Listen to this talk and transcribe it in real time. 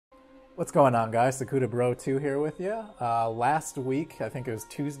What's going on, guys? TsukudaBros 2 here with you. Last week, I think it was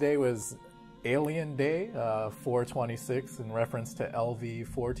Tuesday, was Alien Day, 426, in reference to LV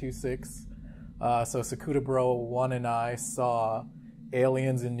 426. So TsukudaBros 1 and I saw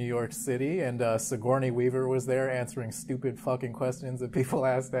aliens in New York City, and Sigourney Weaver was there answering stupid fucking questions that people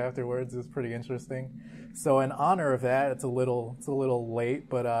asked afterwards. It was pretty interesting. So in honor of that, it's a little late,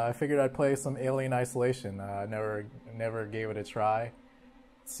 but I figured I'd play some Alien Isolation. I never gave it a try.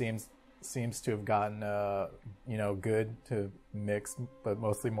 Seems to have gotten good to mixed, but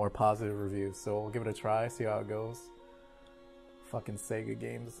mostly more positive reviews. So we'll give it a try, see how it goes. Fucking Sega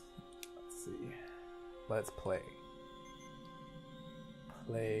games. Let's see. Let's play.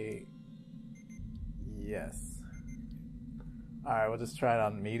 Play. Yes. Alright, we'll just try it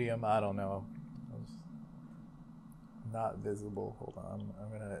on medium. I don't know. Not visible. Hold on.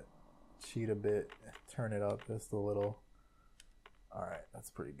 I'm gonna cheat a bit. Turn it up just a little. Alright,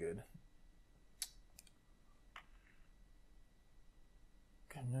 that's pretty good.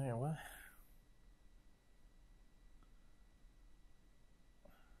 Okay, what?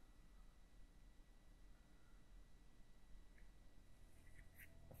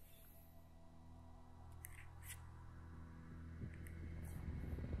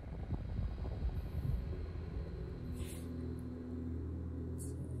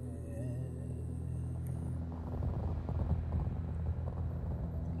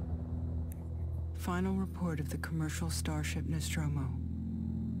 Final report of the commercial starship Nostromo.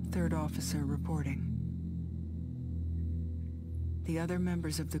 Third officer reporting. The other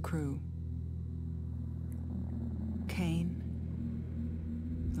members of the crew: Kane,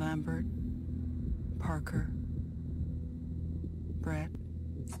 Lambert, Parker, Brett.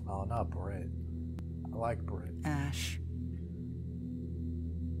 Oh, not Brett. I like Brett. Ash,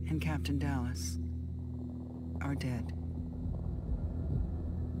 and Captain Dallas are dead.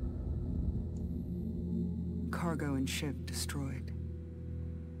 Cargo and ship destroyed.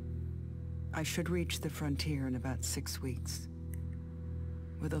 I should reach the frontier in about 6 weeks.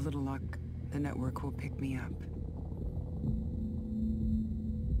 With a little luck, the network will pick me up.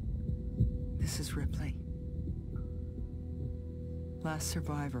 This is Ripley. Last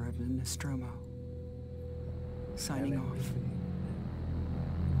survivor of the Nostromo. Signing off.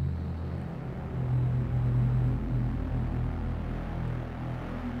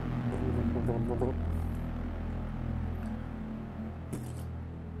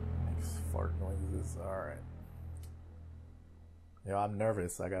 Fart noises. Alright. Yo, I'm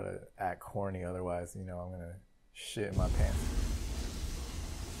nervous. I gotta act corny, otherwise, I'm gonna shit in my pants.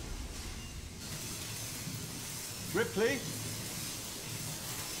 Ripley?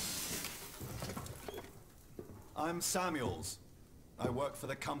 I'm Samuels. I work for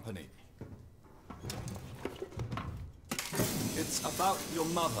the company. It's about your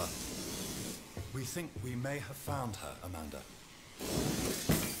mother. We think we may have found her, Amanda.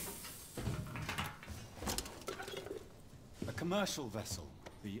 A commercial vessel,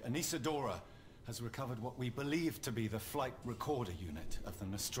 the Anisadora, has recovered what we believe to be the flight recorder unit of the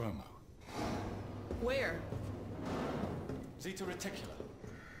Nostromo. Where? Zeta Reticula.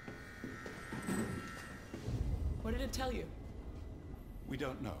 What did it tell you? We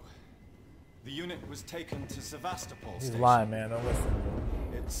don't know. The unit was taken to Sevastopol He's station. lying, man. Don't listen to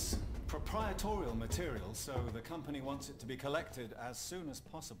him. It's proprietorial material, so the company wants it to be collected as soon as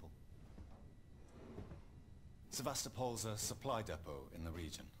possible. Sevastopol's a supply depot in the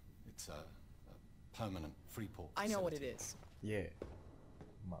region. It's a permanent free port I know what it facility. is. Yeah.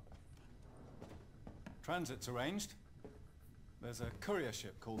 Mother. Transit's arranged. There's a courier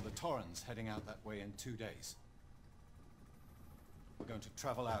ship called the Torrens heading out that way in 2 days. We're going to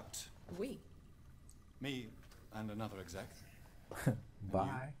travel out. We? Me and another exec.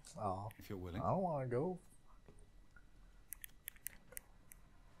 Bye. Oh, if you're willing. I don't want to go.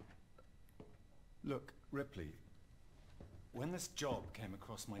 Look, Ripley, when this job came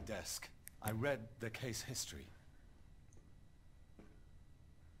across my desk, I read the case history.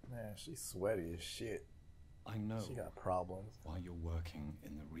 Man, she's sweaty as shit. I know She got problems. why you're working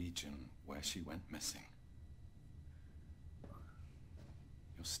in the region where she went missing.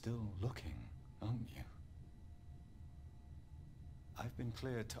 You're still looking, aren't you? I've been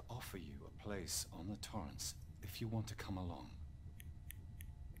cleared to offer you a place on the Torrens if you want to come along.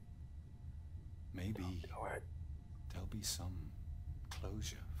 Maybe there'll be some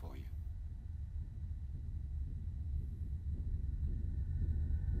closure for you.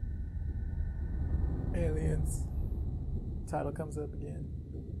 Aliens. Title comes up again.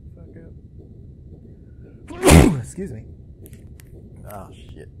 Fuck up. Excuse me. Oh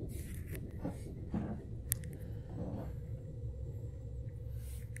shit.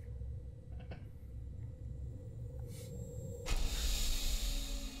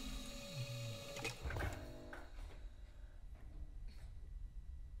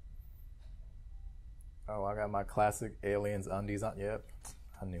 Oh, I got my classic Aliens undies on. Yep,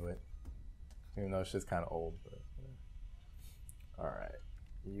 I knew it. Even though it's just kind of old. But all right,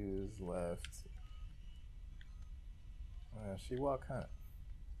 use left. She walked kind of.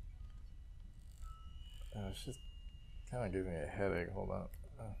 It's just kind of giving me a headache. Hold on.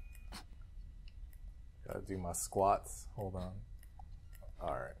 Gotta do my squats. Hold on.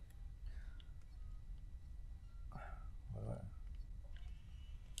 All right.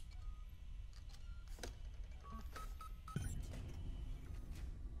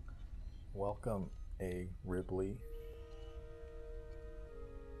 Welcome, A. Ripley.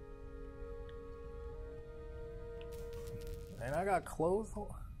 And I got clothes.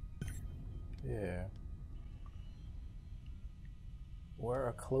 Yeah. Where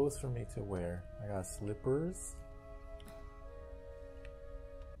are clothes for me to wear? I got slippers.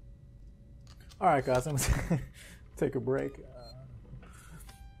 Alright, guys, I'm gonna take a break.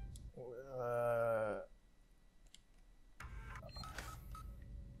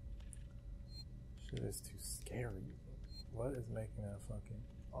 Shit is too scary. What is making that fucking.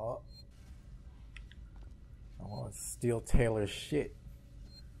 Oh. I want to steal Taylor's shit.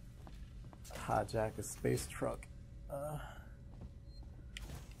 Hijack a space truck.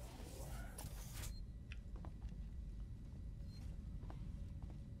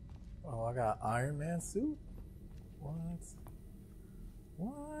 Oh, I got Iron Man suit? What?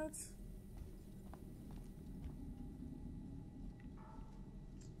 What?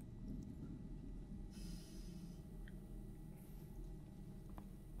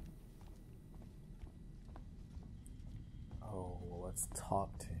 Oh, well, let's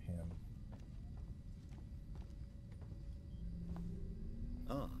talk to him.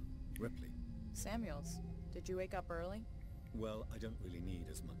 Ah, Ripley. Samuels, did you wake up early? Well, I don't really need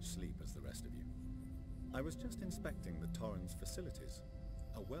as much sleep as the rest of you. I was just inspecting the Torrens facilities.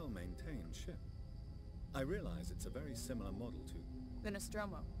 A well-maintained ship. I realize it's a very similar model to... The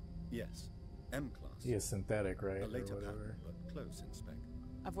Nostromo. Yes, M-class. He is synthetic, right? A later pattern, but close in spec.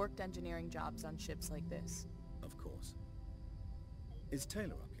 I've worked engineering jobs on ships like this. Of course. Is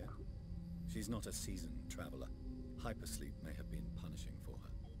Taylor up yet? She's not a seasoned traveler. Hypersleep may have been punishing for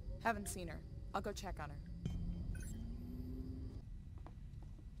her. Haven't seen her. I'll go check on her.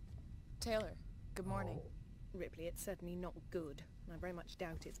 Taylor, good morning. Oh. Ripley, it's certainly not good. I very much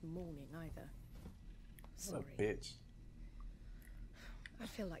doubt it's morning either. Sorry. What a bitch. I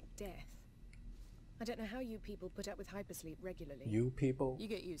feel like death. I don't know how you people put up with hypersleep regularly. You people? You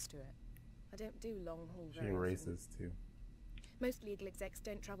get used to it. I don't do long haul She very often. racist too. Most legal execs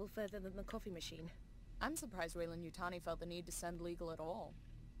don't travel further than the coffee machine. I'm surprised Weyland-Yutani felt the need to send legal at all.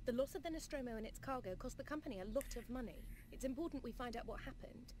 The loss of the Nostromo and its cargo cost the company a lot of money. It's important we find out what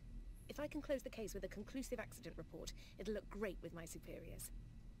happened. If I can close the case with a conclusive accident report, it'll look great with my superiors.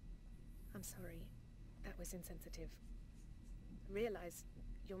 I'm sorry. That was insensitive. I realize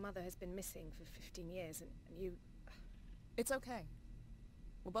your mother has been missing for 15 years and you... It's okay.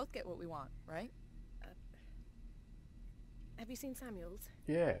 We'll both get what we want, right? Have you seen Samuels?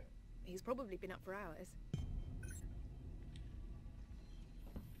 Yeah. He's probably been up for hours.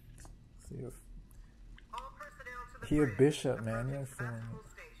 See if he a bishop, man. You ain't fooling me.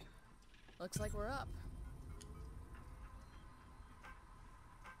 Looks like we're up.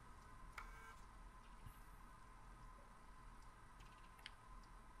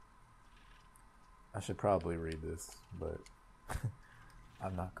 I should probably read this, but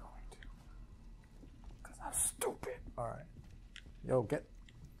I'm not going to. Because I'm stupid. Alright. Yo, get...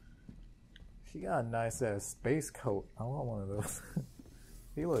 She got a nice ass space coat. I want one of those.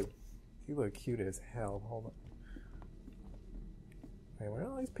 He look cute as hell. Hold on. Hey, where do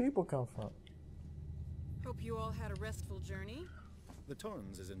all these people come from? Hope you all had a restful journey. The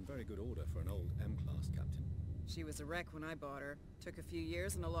Torrens is in very good order for an old M-class captain. She was a wreck when I bought her. Took a few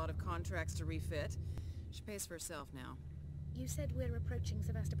years and a lot of contracts to refit. She pays for herself now. You said we're approaching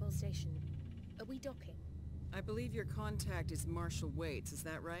Sevastopol Station. Are we docking? I believe your contact is Marshal Waits, is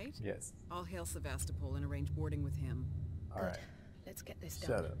that right? Yes. I'll hail Sevastopol and arrange boarding with him. Alright. Let's get this done.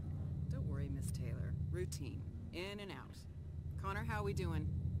 Shut up. Don't worry, Miss Taylor. Routine. In and out. Connor, how we doing?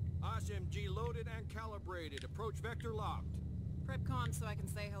 SMG loaded and calibrated. Approach vector locked. Prep con so I can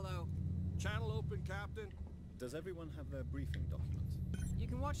say hello. Channel open, Captain. Does everyone have their briefing documents? You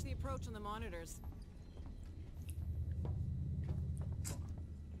can watch the approach on the monitors.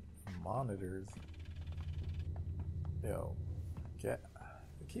 Monitors. Yo, they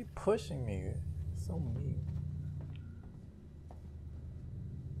keep pushing me. So mean.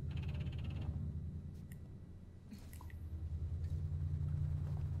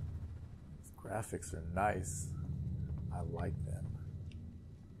 These graphics are nice. I like them.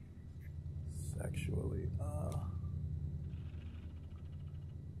 Sexual. actually.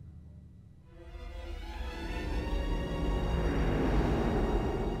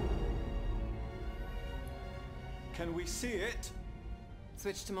 Can we see it?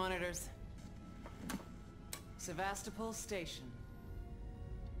 Switch to monitors. Sevastopol Station.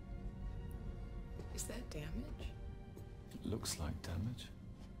 Is that damage? It looks like damage.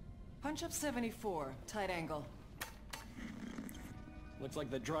 Punch up 74, tight angle. Looks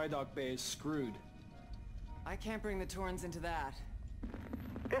like the dry dock bay is screwed. I can't bring the Torrens into that.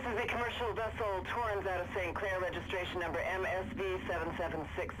 This is a commercial vessel, Torrens out of St. Clair, registration number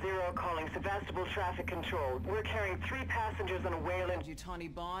MSV7760, calling Sevastopol Traffic Control. We're carrying 3 passengers on a Wayland...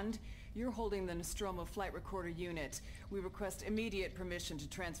 Yutani Bond, you're holding the Nostromo flight recorder unit. We request immediate permission to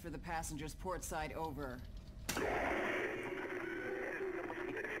transfer the passengers port side over.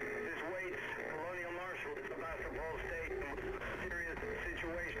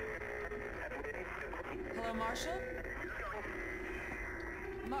 Hello, Marshal?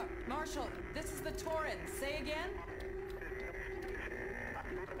 Marshal, this is the Torrens. Say again?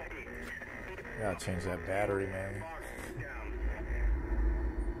 Gotta change that battery, man.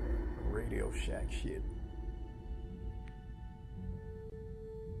 Radio Shack shit.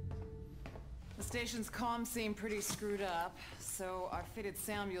 The station's comms seem pretty screwed up, so I fitted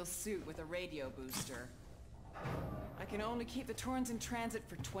Samuel's suit with a radio booster. I can only keep the Torrens in transit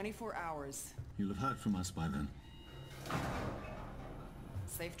for 24 hours. You'll have heard from us by then.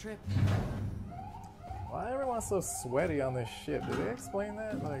 Safe trip. Why everyone's so sweaty on this ship? Did they explain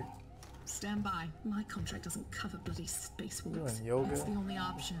that? Like, stand by. My contract doesn't cover bloody spacewalks. Doing yoga? It's the only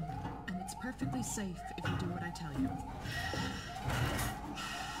option, and it's perfectly safe if you do what I tell you.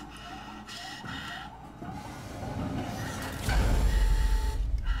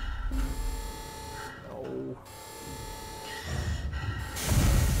 oh.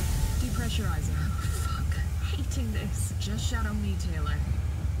 Depressurizer. Oh, fuck. Hating this. Just shadow me, Taylor.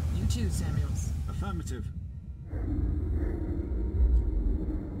 You too, Samuels. Affirmative.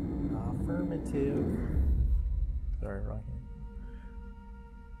 Affirmative. Sorry, wrong here.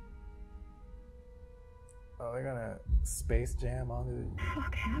 Oh, they're gonna space jam onto the... What the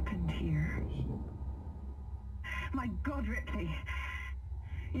fuck happened here? My God, Ripley.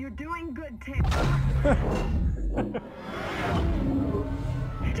 You're doing good, Taylor.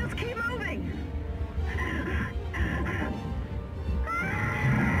 Just keep moving.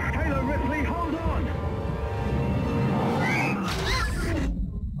 Taylor, Ripley, hold on.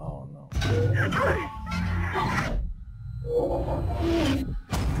 Oh no.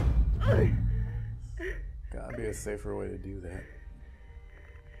 Gotta be a safer way to do that.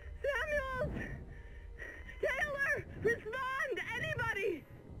 Samuels! Taylor! Respond! Anybody!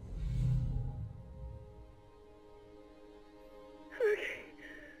 Okay.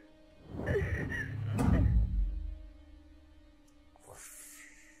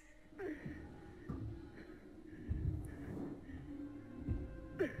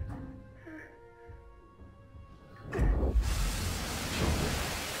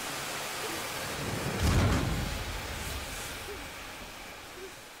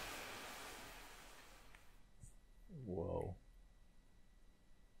 Whoa.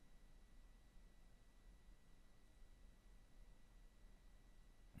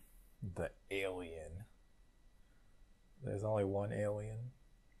 The alien. There's only one alien.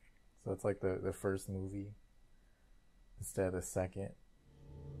 So it's like the first movie instead of the second.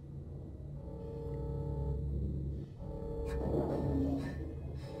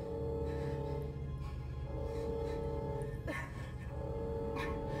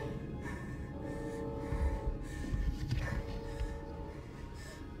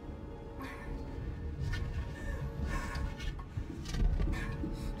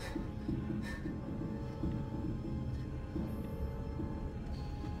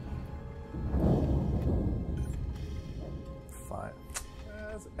 Fine.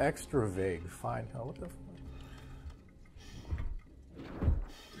 That's extra vague. Fine. Hell, what the fuck?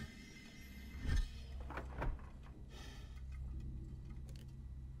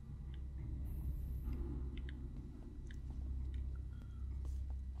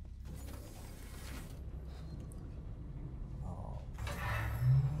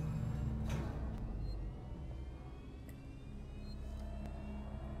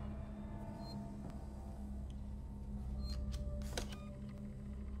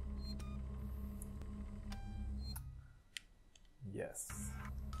 Yes.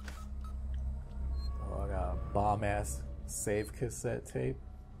 Oh, I got a bomb ass save cassette tape.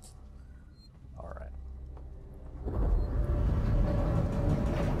 Alright.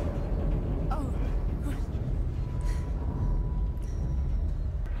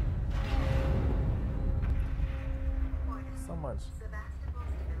 much.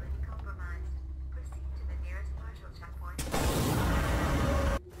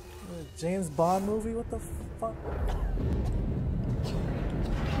 James Bond movie? What the fuck?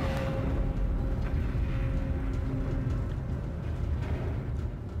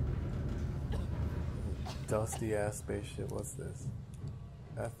 Dusty ass spaceship. What's this?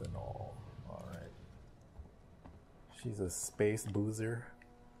 Ethanol. Alright. She's a space boozer.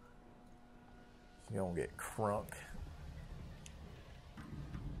 She gonna get crunk.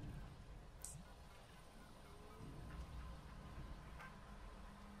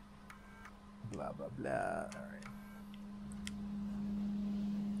 Blah blah blah. Alright.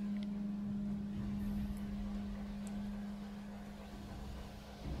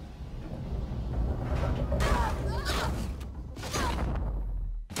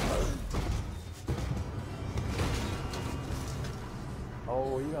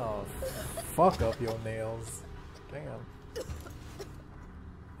 Oh, you gonna fuck up your nails. Damn.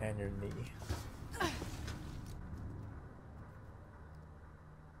 And your knee. Oh,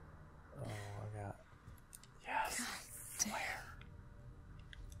 I got... Yes! Flare!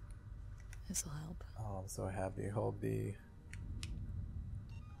 This'll help. Oh, I'm so happy. Hold the...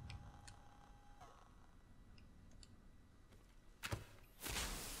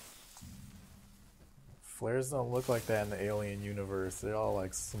 Flares don't look like that in the Alien universe. They're all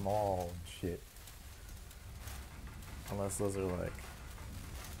like small and shit. Unless those are like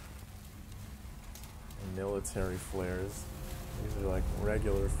military flares. These are like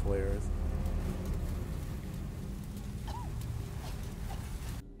regular flares.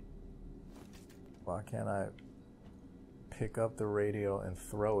 Why can't I pick up the radio and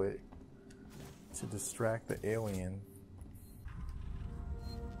throw it to distract the alien?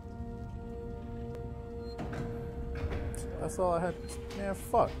 That's all I had. Man,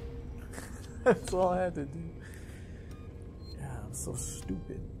 fuck. That's all I had to do. Yeah, I'm so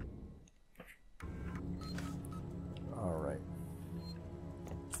stupid. Alright.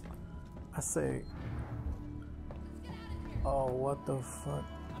 I say... Oh, what the fuck?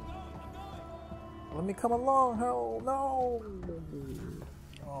 Let me come along, hell no!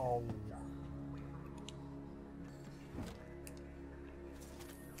 Oh.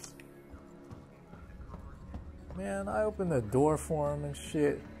 Man, I opened the door for him and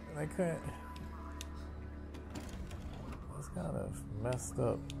shit, and I couldn't. That's kind of messed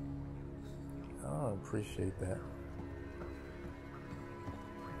up. I don't appreciate that.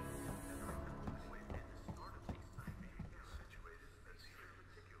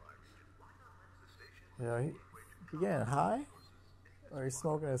 Yeah, he getting high? Or he's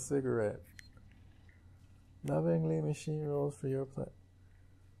smoking a cigarette? Lovingly machine rolls for your play.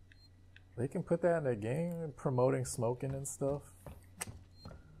 They can put that in the game, promoting smoking and stuff.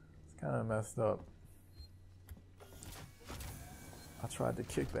 It's kind of messed up. I tried to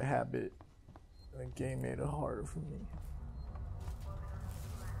kick the habit, and the game made it harder for me.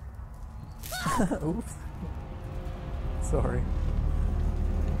 Oops. Sorry.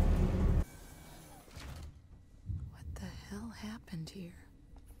 What the hell happened here?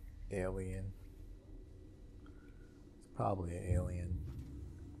 Alien. It's probably an alien.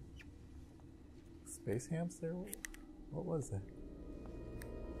 Space hamster? What was that?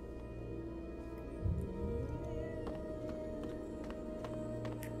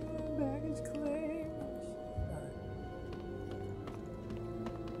 Baggage claim.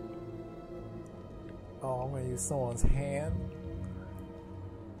 Oh, I'm gonna use someone's hand.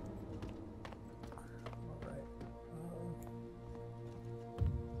 Alright.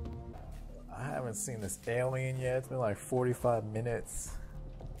 I haven't seen this alien yet. It's been like 45 minutes.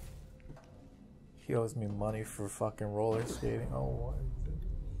 He owes me money for fucking roller skating. Oh, what is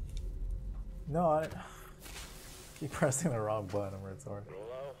it? No, I keep pressing the wrong button. I'm retarded.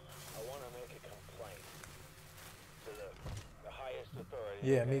 Rolo, I want to make a complaint to the highest authority.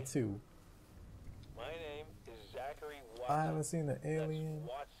 Yeah, me too. My name is Zachary Watson. I haven't seen the alien. That's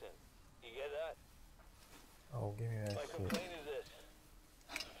Watson. You get that? Oh, give me that My shit. complaint is this.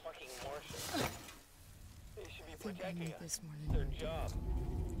 Fucking Martians. They should be protecting us. It's their job.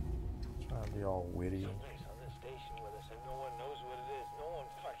 Trying to be all witty. Someplace on this station with us and no one knows what it is. No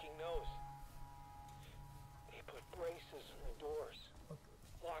one fucking knows. They put braces on the doors.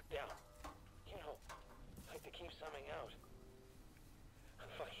 Lockdown. You know, like to keep something out.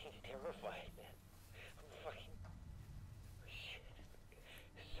 I'm fucking terrified, man. I'm fucking... Shit.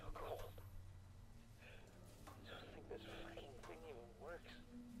 It's so cold. I don't think this fucking thing even works.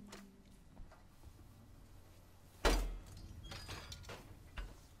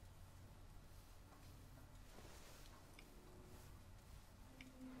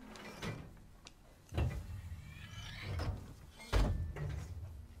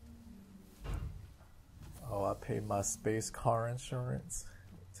 paid my space car insurance.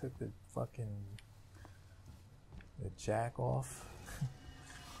 Took the jack off.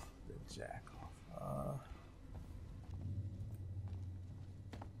 The jack off.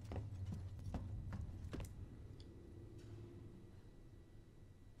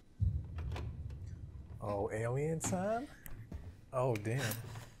 Oh, alien time? Oh, damn.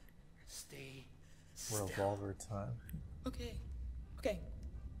 Stay Revolver time. Okay. Okay.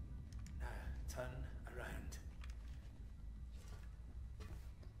 Now, turn around.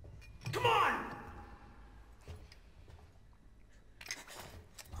 Come on!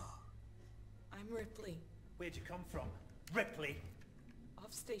 I'm Ripley. Where'd you come from? Ripley?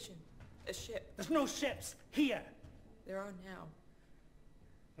 Off station. A ship. There's no ships here! There are now.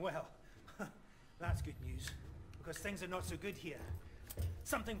 Well, that's good news, because things are not so good here.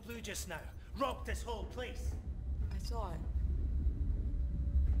 Something blue just now. Rocked this whole place. I saw it.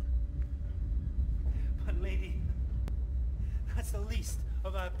 But lady, that's the least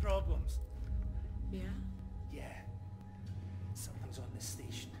of our problems. Yeah? Yeah. Something's on this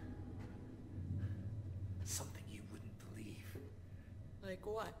station. Something you wouldn't believe. Like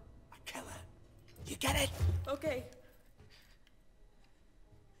what? A killer. You get it? Okay.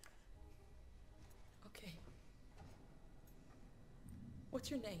 Okay. What's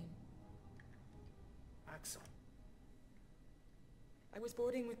your name? Axel. I was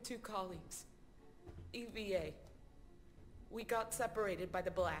boarding with 2 colleagues. EVA. We got separated by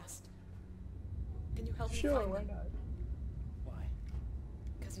the blast. Can you help me find them? Why not? Why?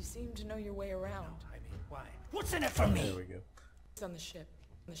 Because you seem to know your way around. No, I mean, why? What's in it for me? There we go. It's on the ship.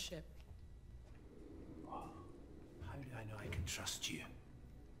 On the ship. How do I know I can trust you?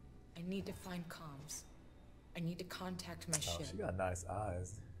 I need to find comms. I need to contact my Oh, ship. she got nice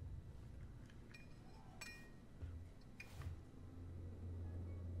eyes.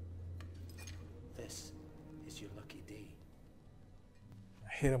 This is your lucky day.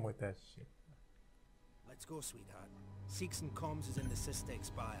 I hit him with that shit. Let's go, sweetheart. Seeks and Comms is in the Cystic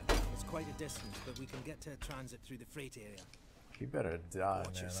Spire. It's quite a distance, but we can get to a transit through the freight area. He better die,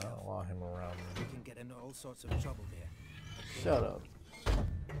 Watch man. yourself. I don't want him around me. We can get into all sorts of trouble there. Shut up.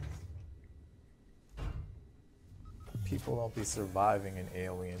 People don't be surviving in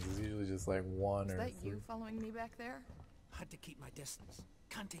Aliens. It's usually just like one Is or that 3. you following me back there? Had to keep my distance.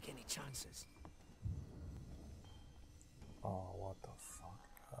 Can't take any chances. Oh, what the fuck?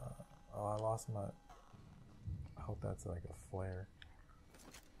 Oh, I lost my... I hope that's like a flare.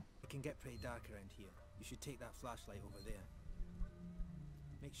 It can get pretty dark around here. You should take that flashlight over there.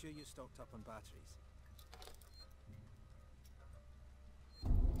 Make sure you're stocked up on batteries.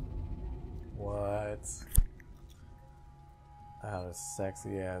 What? I had a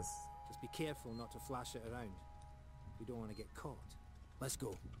sexy ass. Just be careful not to flash it around. We don't want to get caught. Let's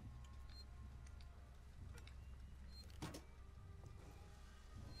go.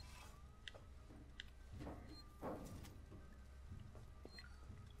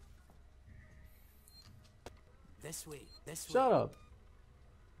 This way, this way. Shut up.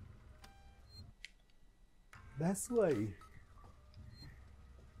 This way.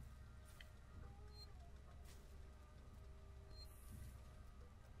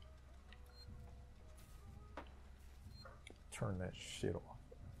 Turn that shit off.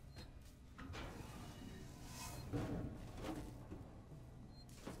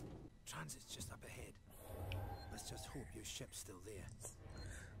 Transit's just up ahead. Let's just hope your ship's still there.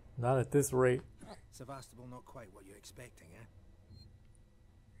 Not at this rate. Sevastopol, not quite what you're expecting, eh?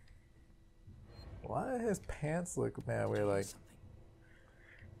 Why do his pants look, man, we're like... Was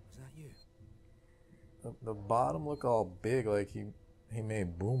that you? The bottom look all big, like he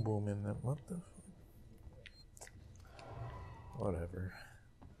made boom boom in them. What the fuck? Whatever.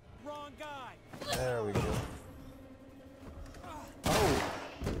 Wrong guy! There we go. Oh!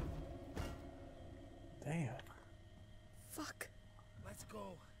 Damn. Fuck. Let's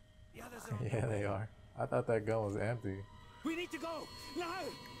go. The others are on Yeah, they are. I thought that gun was empty. We need to go! Now!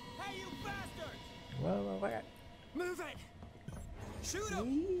 Hey, you bastard! Well, okay. Move it! Shoot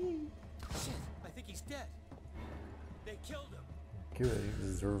him! Shit, I think he's dead. They killed him. Good, he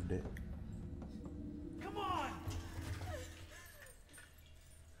deserved it. Come on!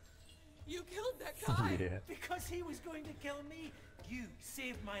 You killed that guy! Yeah. Because he was going to kill me, you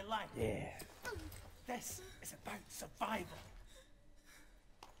saved my life. Yeah. This is about survival.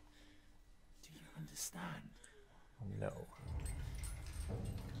 Do you understand? No.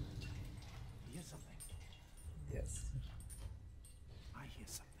 You hear something? Yes. I hear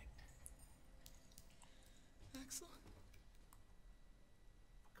something. Axel?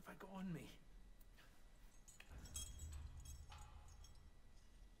 What have I got on me?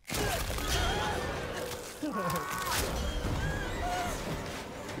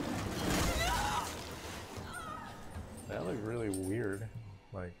 That looked really weird,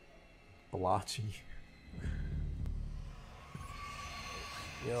 like blotchy.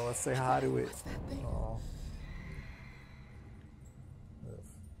 Yo, let's say hi to it. Oh.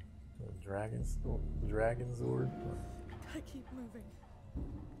 The dragon sword. I keep moving.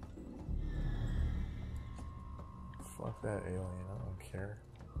 Fuck that alien, I don't care.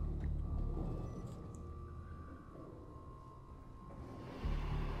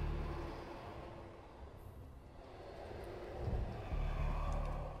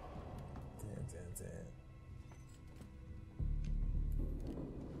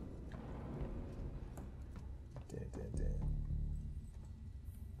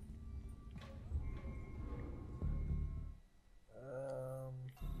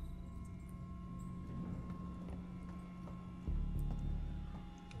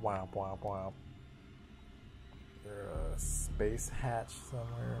 Womp womp womp. Is there a space hatch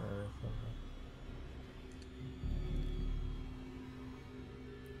somewhere or something?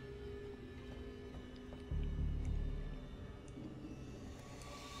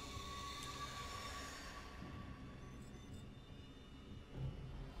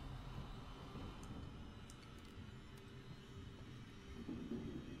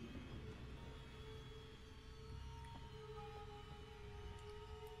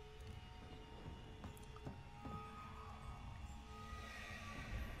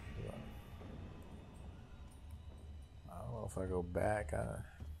 If I go back, the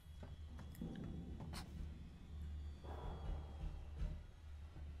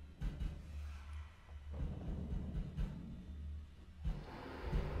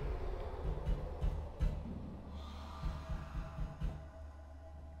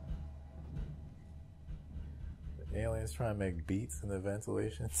aliens trying to make beats in the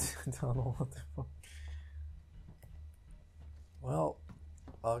ventilation tunnel. What the fuck? Well,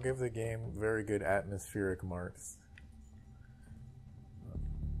 I'll give the game very good atmospheric marks.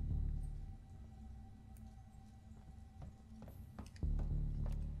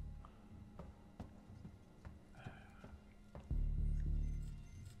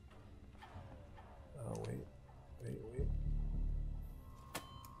 Wait.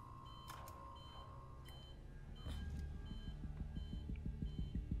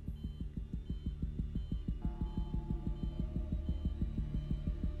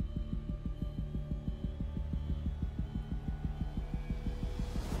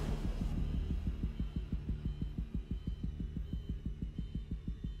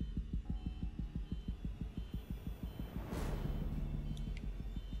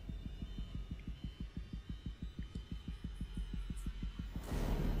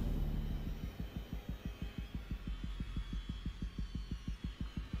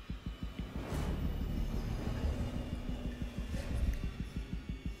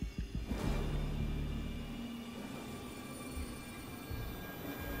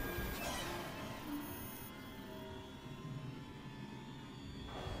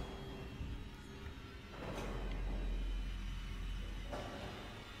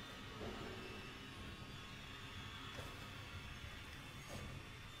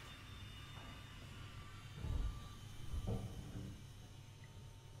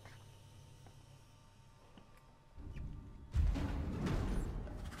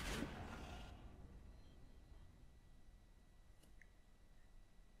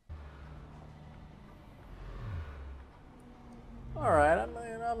 Alright,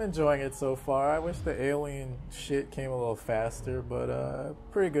 I'm enjoying it so far. I wish the alien shit came a little faster, but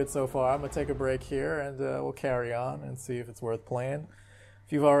pretty good so far. I'm going to take a break here, and we'll carry on and see if it's worth playing.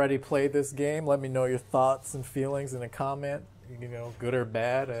 If you've already played this game, let me know your thoughts and feelings in a comment, you know, good or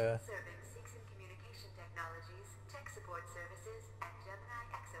bad. Serving Seeks and Communication Technologies, Tech Support Services, and Gemini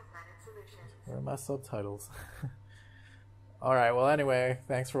Exoplanet Solutions. Where are my subtitles? Alright, well anyway,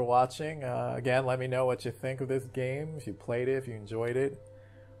 thanks for watching. Again, let me know what you think of this game, if you played it, if you enjoyed it,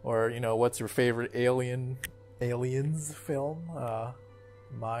 or, you know, what's your favorite Aliens film.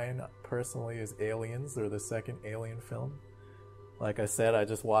 Mine, personally, is Aliens, or the second Alien film. Like I said, I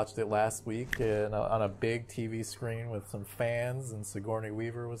just watched it last week on a big TV screen with some fans, and Sigourney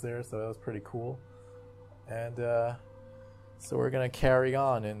Weaver was there, so that was pretty cool. And so we're going to carry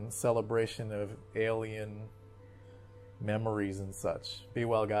on in celebration of Alien memories and such. Be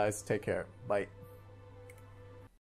well, guys. Take care. Bye.